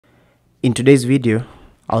In today's video,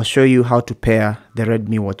 I'll show you how to pair the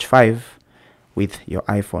Redmi Watch 5 with your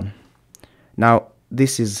iPhone. Now,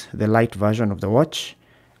 this is the Lite version of the watch,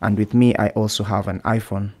 and with me I also have an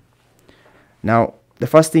iPhone. Now, the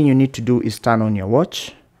first thing you need to do is turn on your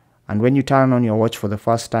watch, and when you turn on your watch for the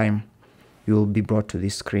first time, you will be brought to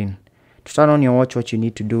this screen. To turn on your watch, what you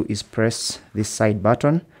need to do is press this side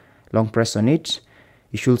button, long press on it.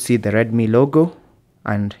 You should see the Redmi logo,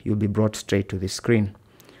 and you'll be brought straight to this screen.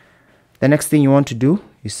 The next thing you want to do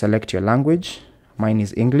is select your language. Mine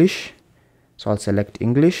is English, so I'll select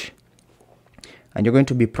English. And you're going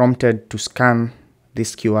to be prompted to scan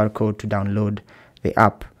this QR code to download the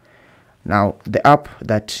app. Now, the app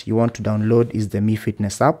that you want to download is the Mi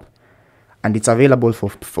Fitness app, and it's available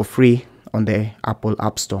for free on the Apple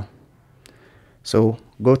App Store. So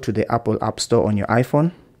go to the Apple App Store on your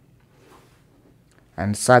iPhone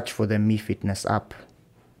and search for the Mi Fitness app.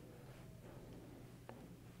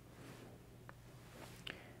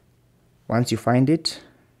 Once you find it,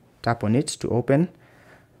 tap on it to open,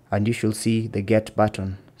 and you should see the Get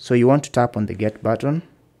button. So you want to tap on the Get button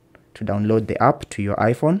to download the app to your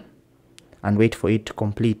iPhone and wait for it to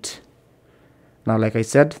complete. Now, like I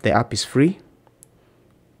said, the app is free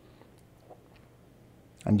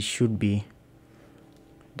and it should be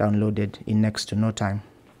downloaded in next to no time.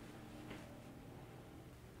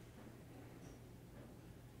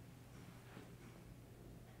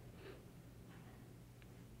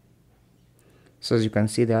 So as you can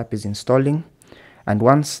see, the app is installing, and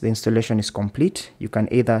once the installation is complete, you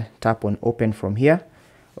can either tap on open from here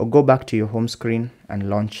or go back to your home screen and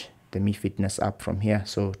launch the Mi Fitness app from here.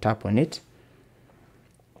 So tap on it,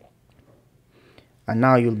 and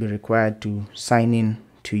now you'll be required to sign in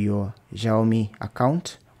to your Xiaomi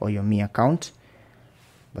account or your Mi account.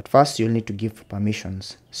 But first you'll need to give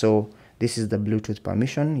permissions. So this is the Bluetooth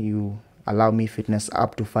permission. You allow Mi Fitness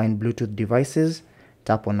app to find Bluetooth devices.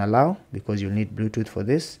 Tap on allow because you'll need Bluetooth for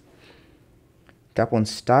this. Tap on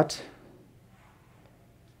start.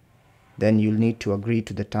 Then you'll need to agree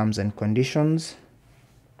to the terms and conditions.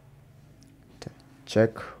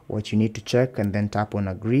 Check what you need to check and then tap on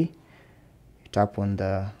agree. Tap on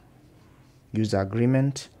the user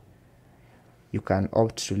agreement. You can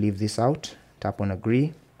opt to leave this out. Tap on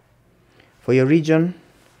agree. For your region,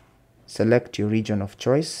 select your region of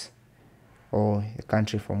choice or the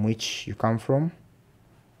country from which you come from.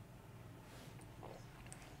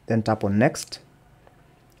 Then tap on next,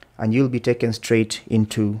 and you'll be taken straight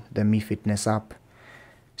into the Mi Fitness app.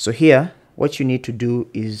 So here, what you need to do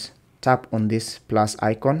is tap on this plus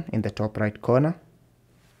icon in the top right corner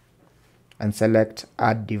and select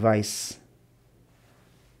add device.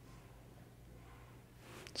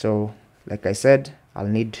 So like I said, I'll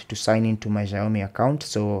need to sign into my Xiaomi account,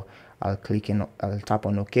 so I'll tap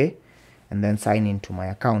on OK and then sign into my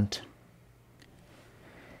account.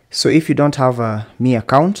 So if you don't have a Mi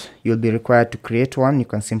account, you'll be required to create one. You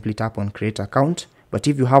can simply tap on create account. But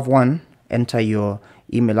if you have one, enter your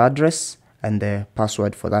email address and the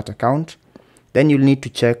password for that account. Then you'll need to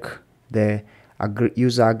check the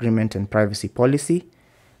user agreement and privacy policy,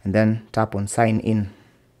 and then tap on sign in.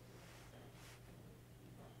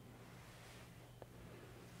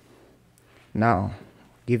 Now,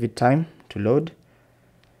 give it time to load.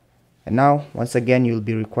 And now, once again, you'll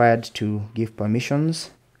be required to give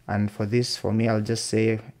permissions. And for this, for me, I'll just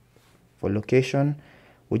say for location,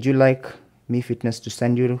 would you like Mi Fitness to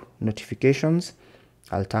send you notifications?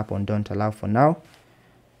 I'll tap on don't allow for now.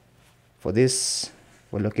 For this,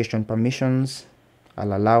 for location permissions,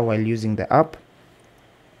 I'll allow while using the app.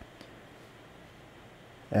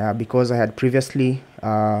 Because I had previously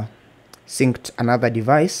synced another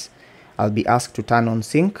device, I'll be asked to turn on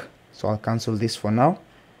sync. So I'll cancel this for now.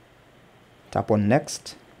 Tap on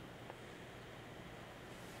next.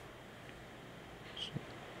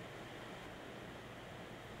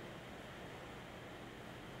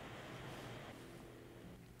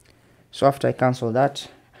 So after I cancel that,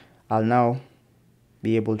 I'll now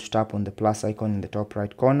be able to tap on the plus icon in the top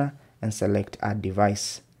right corner and select add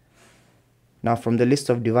device. Now from the list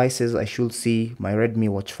of devices, I should see my Redmi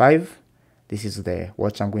Watch 5. This is the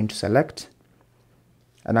watch I'm going to select.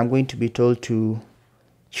 And I'm going to be told to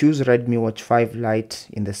choose Redmi Watch 5 Lite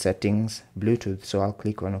in the settings Bluetooth. So I'll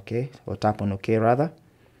click on OK, or tap on OK rather.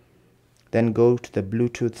 Then go to the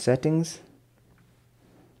Bluetooth settings.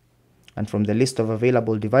 And from the list of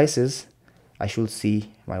available devices, I should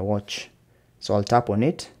see my watch. So I'll tap on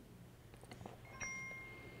it.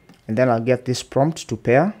 And then I'll get this prompt to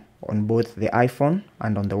pair on both the iPhone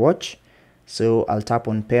and on the watch. So I'll tap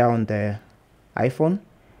on pair on the iPhone,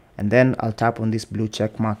 and then I'll tap on this blue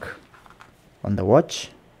check mark on the watch.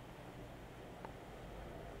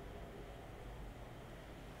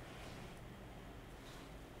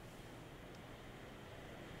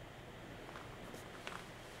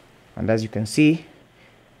 And as you can see,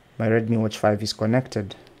 my Redmi Watch 5 is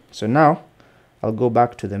connected. So now I'll go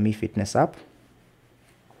back to the Mi Fitness app.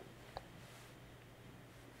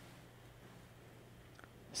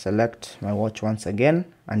 Select my watch once again,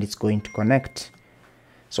 and it's going to connect.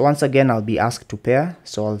 So once again, I'll be asked to pair.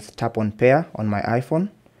 So I'll tap on pair on my iPhone,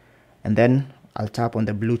 and then I'll tap on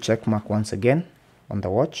the blue check mark once again on the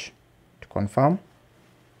watch to confirm,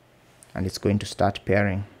 and it's going to start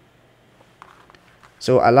pairing.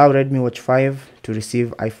 So allow Redmi Watch 5 to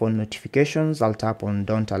receive iPhone notifications. I'll tap on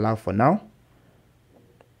don't allow for now.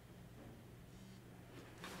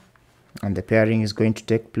 And the pairing is going to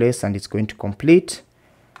take place and it's going to complete.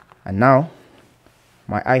 And now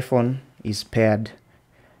my iPhone is paired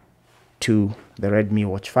to the Redmi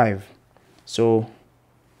Watch 5. So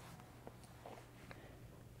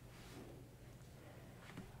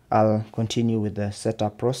I'll continue with the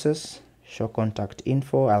setup process. Show contact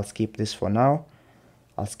info. I'll skip this for now.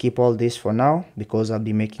 I'll skip all this for now because I'll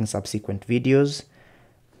be making subsequent videos.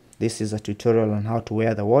 This is a tutorial on how to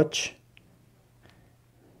wear the watch.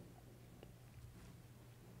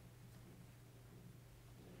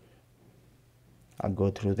 I'll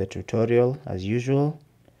go through the tutorial as usual.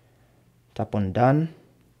 Tap on done.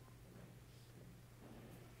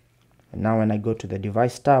 And now when I go to the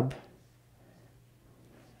device tab,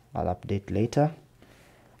 I'll update later.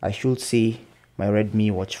 I should see my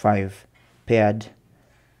Redmi Watch 5 paired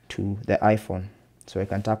to the iPhone. So I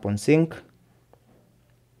can tap on sync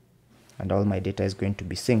and all my data is going to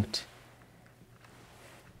be synced.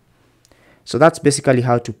 So that's basically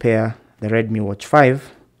how to pair the Redmi Watch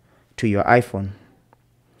 5 to your iPhone.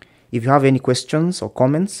 If you have any questions or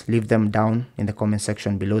comments, leave them down in the comment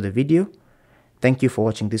section below the video. Thank you for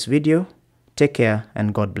watching this video. Take care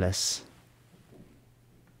and God bless.